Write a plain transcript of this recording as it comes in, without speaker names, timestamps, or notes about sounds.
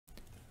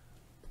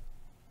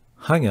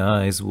Hi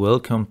guys,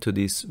 welcome to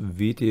this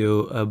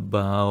video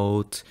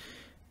about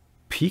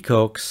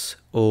peacocks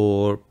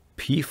or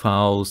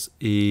peafowls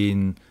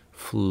in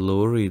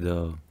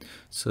Florida.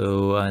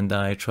 And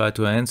I try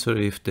to answer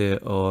if they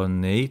are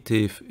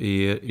native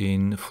here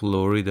in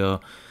Florida,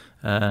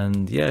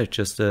 and yeah,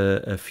 just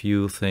a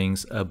few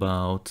things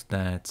about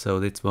that.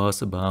 So this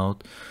was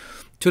about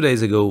 2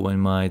 days ago when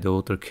my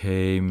daughter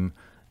came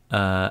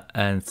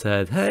and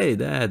said, "Hey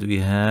Dad, we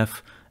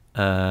have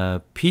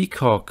a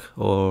peacock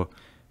or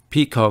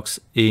peacocks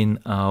in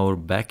our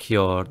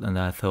backyard." And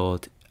I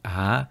thought,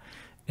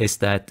 is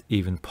that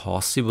even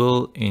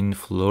possible in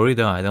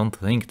Florida? I don't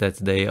think that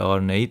they are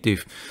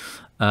native.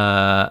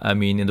 I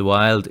mean, in the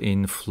wild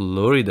in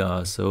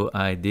Florida. So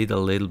I did a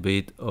little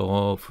bit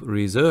of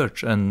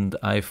research and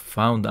I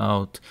found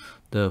out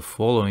the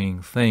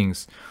following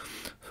things.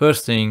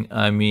 First thing,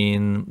 I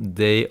mean,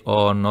 they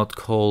are not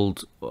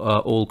called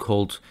all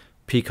called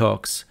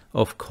peacocks,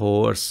 of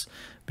course,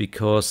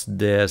 because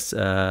there's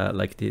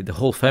like the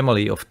whole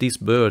family of these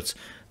birds.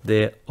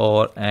 They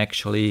are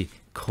actually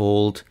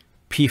called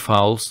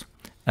peafowls,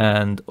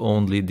 and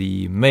only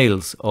the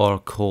males are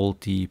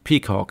called the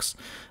peacocks.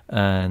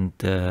 And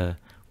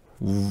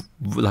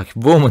like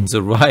women's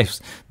or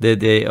wives,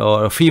 they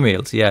are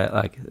females. Yeah,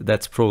 like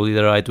that's probably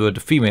the right word.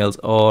 The females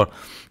are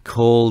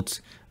called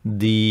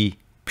the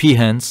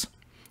peahens,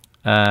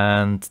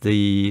 and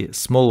the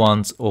small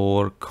ones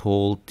are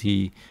called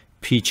the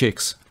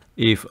peachicks,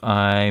 if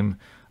I'm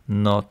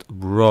not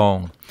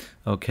wrong.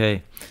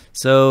 Okay,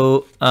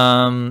 so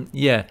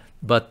yeah,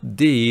 but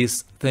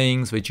these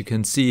things which you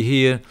can see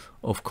here,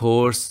 of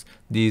course,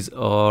 these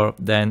are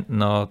then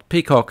not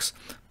peacocks,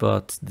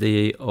 but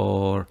they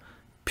are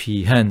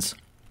peahens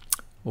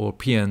or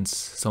peahens,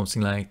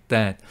 something like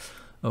that.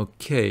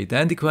 Okay,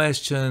 then the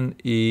question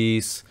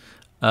is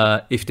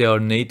if they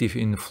are native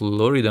in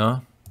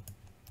Florida.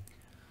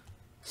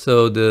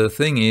 So the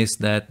thing is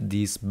that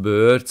these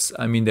birds,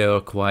 I mean, they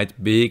are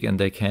quite big and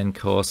they can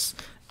cause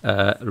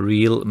a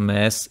real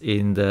mess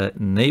in the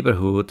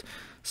neighborhood.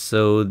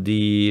 So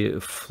the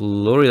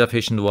Florida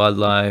Fish and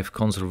Wildlife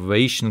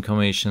Conservation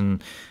Commission,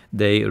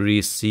 they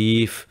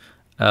receive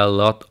a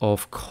lot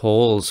of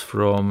calls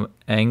from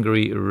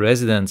angry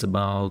residents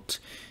about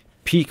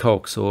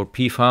peacocks or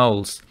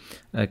peafowls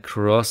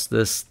across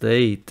the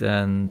state.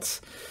 And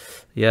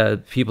yeah,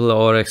 people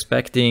are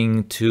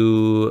expecting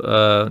to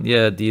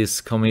this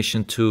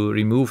commission to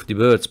remove the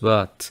birds,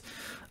 but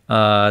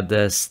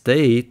the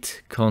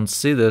state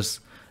considers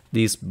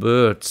these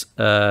birds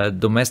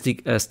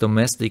domestic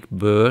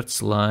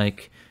birds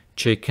like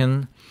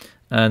chicken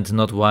and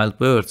not wild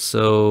birds.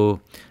 So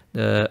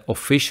the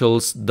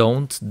officials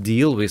don't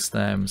deal with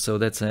them. So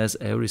that says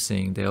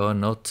everything. They are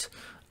not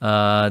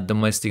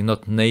domestic,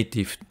 not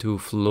native to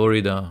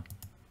Florida.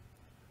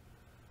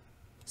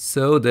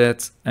 So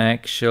that's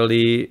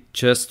actually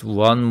just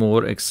one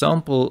more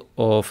example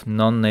of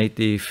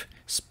non-native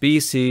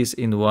species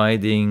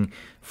invading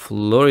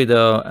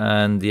Florida.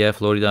 And yeah,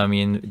 Florida, I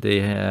mean,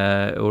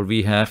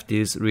 we have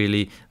this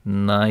really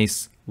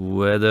nice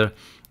weather.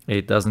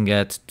 It doesn't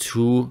get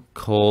too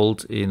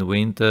cold in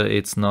winter.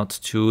 It's not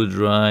too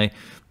dry.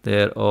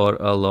 There are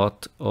a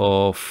lot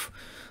of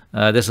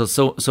there's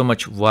so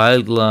much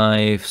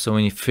wildlife, so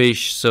many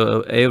fish,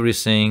 so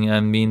everything. I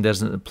mean,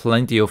 there's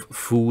plenty of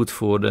food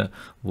for the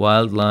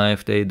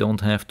wildlife. They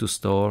don't have to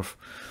starve.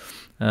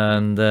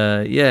 And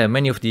yeah,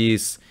 many of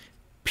these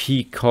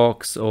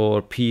peacocks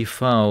or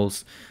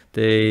peafowls,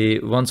 they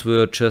once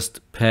were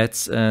just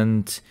pets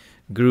and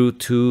grew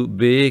too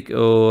big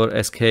or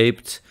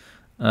escaped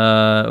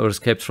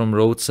from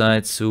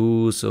roadside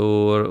zoos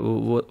or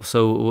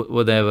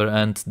whatever,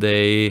 and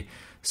they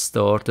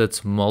started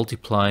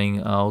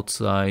multiplying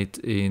outside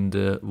in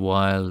the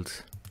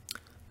wild.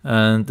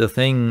 And the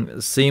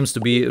thing seems to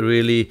be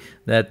really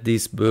that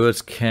these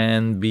birds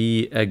can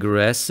be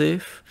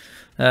aggressive.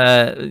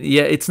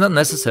 Yeah, it's not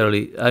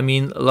necessarily. I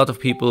mean, a lot of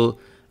people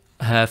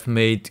have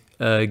made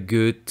a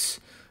good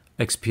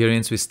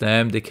experience with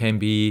them. They can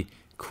be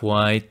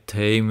quite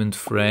tame and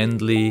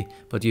friendly,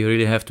 but you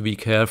really have to be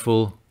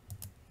careful.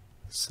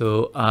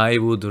 So I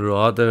would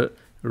rather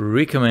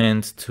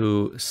recommend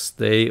to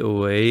stay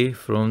away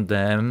from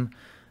them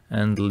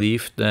and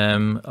leave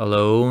them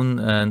alone,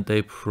 and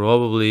they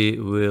probably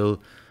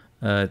will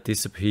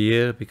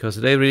disappear,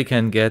 because they really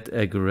can get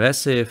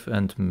aggressive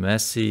and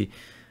messy,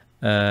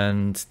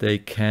 and they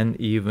can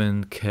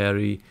even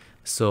carry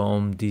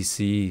some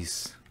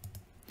disease.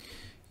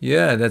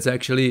 Yeah, that's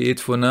actually it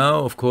for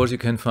now. Of course, you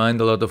can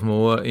find a lot of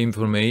more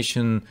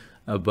information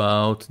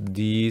about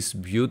these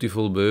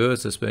beautiful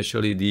birds,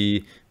 especially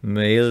the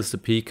males, the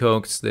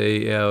peacocks.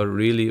 They are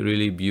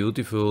really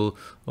beautiful,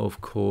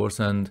 of course.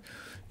 And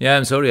yeah,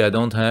 I'm sorry I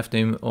don't have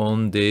them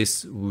on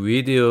this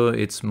video.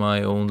 It's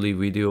my only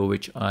video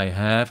which I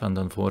have, and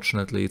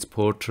unfortunately it's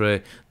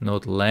portrait,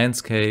 not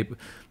landscape,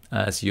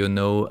 as you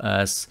know,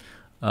 as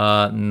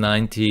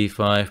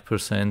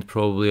 95%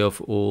 probably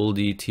of all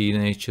the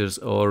teenagers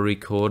are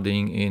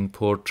recording in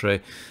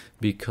portrait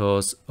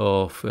because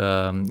of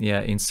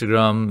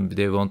Instagram.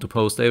 They want to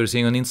post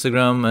everything on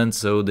Instagram, and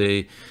so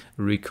they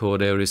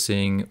record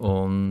everything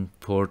on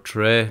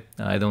portrait.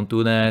 I don't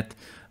do that,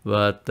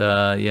 but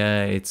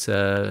yeah, it's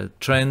a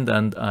trend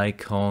and I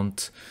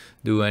can't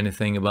do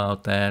anything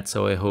about that.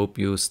 So I hope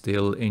you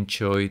still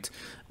enjoyed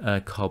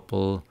a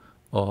couple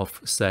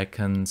of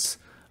seconds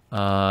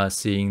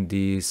seeing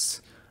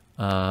these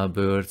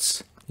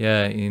birds,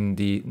 yeah, in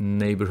the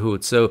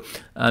neighborhood. So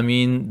I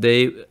mean,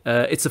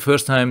 it's the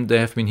first time they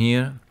have been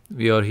here.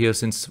 We are here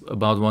since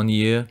about 1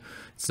 year.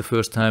 It's the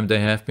first time they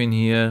have been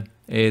here.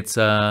 It's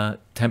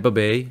Tampa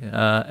Bay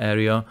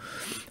area,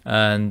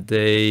 and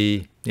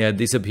they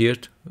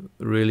disappeared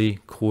really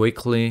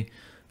quickly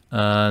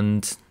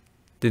and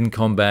didn't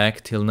come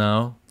back till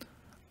now.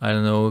 I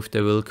don't know if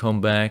they will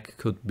come back,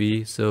 could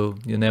be, so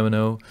you never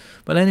know.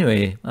 But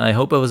anyway, I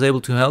hope I was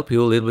able to help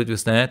you a little bit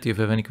with that. If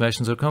you have any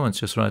questions or comments,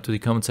 just write to the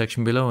comment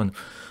section below, and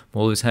I'm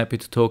always happy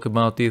to talk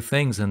about these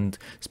things, and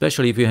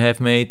especially if you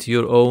have made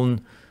your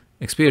own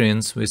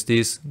experience with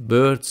these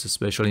birds,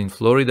 especially in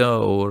Florida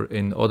or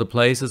in other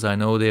places. I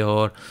know they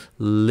are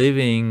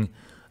living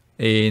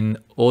in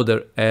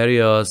other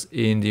areas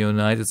in the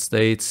United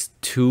States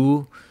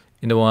too,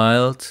 in the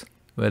wild,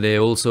 where they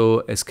also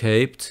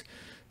escaped.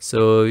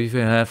 So if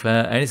you have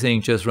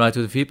anything, just write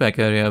to the feedback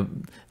area,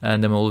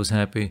 and I'm always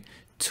happy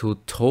to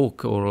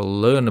talk or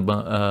learn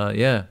about,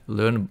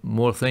 learn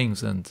more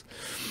things. And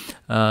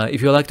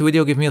if you liked the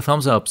video, give me a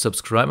thumbs up,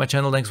 subscribe my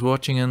channel. Thanks for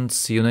watching, and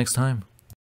see you next time.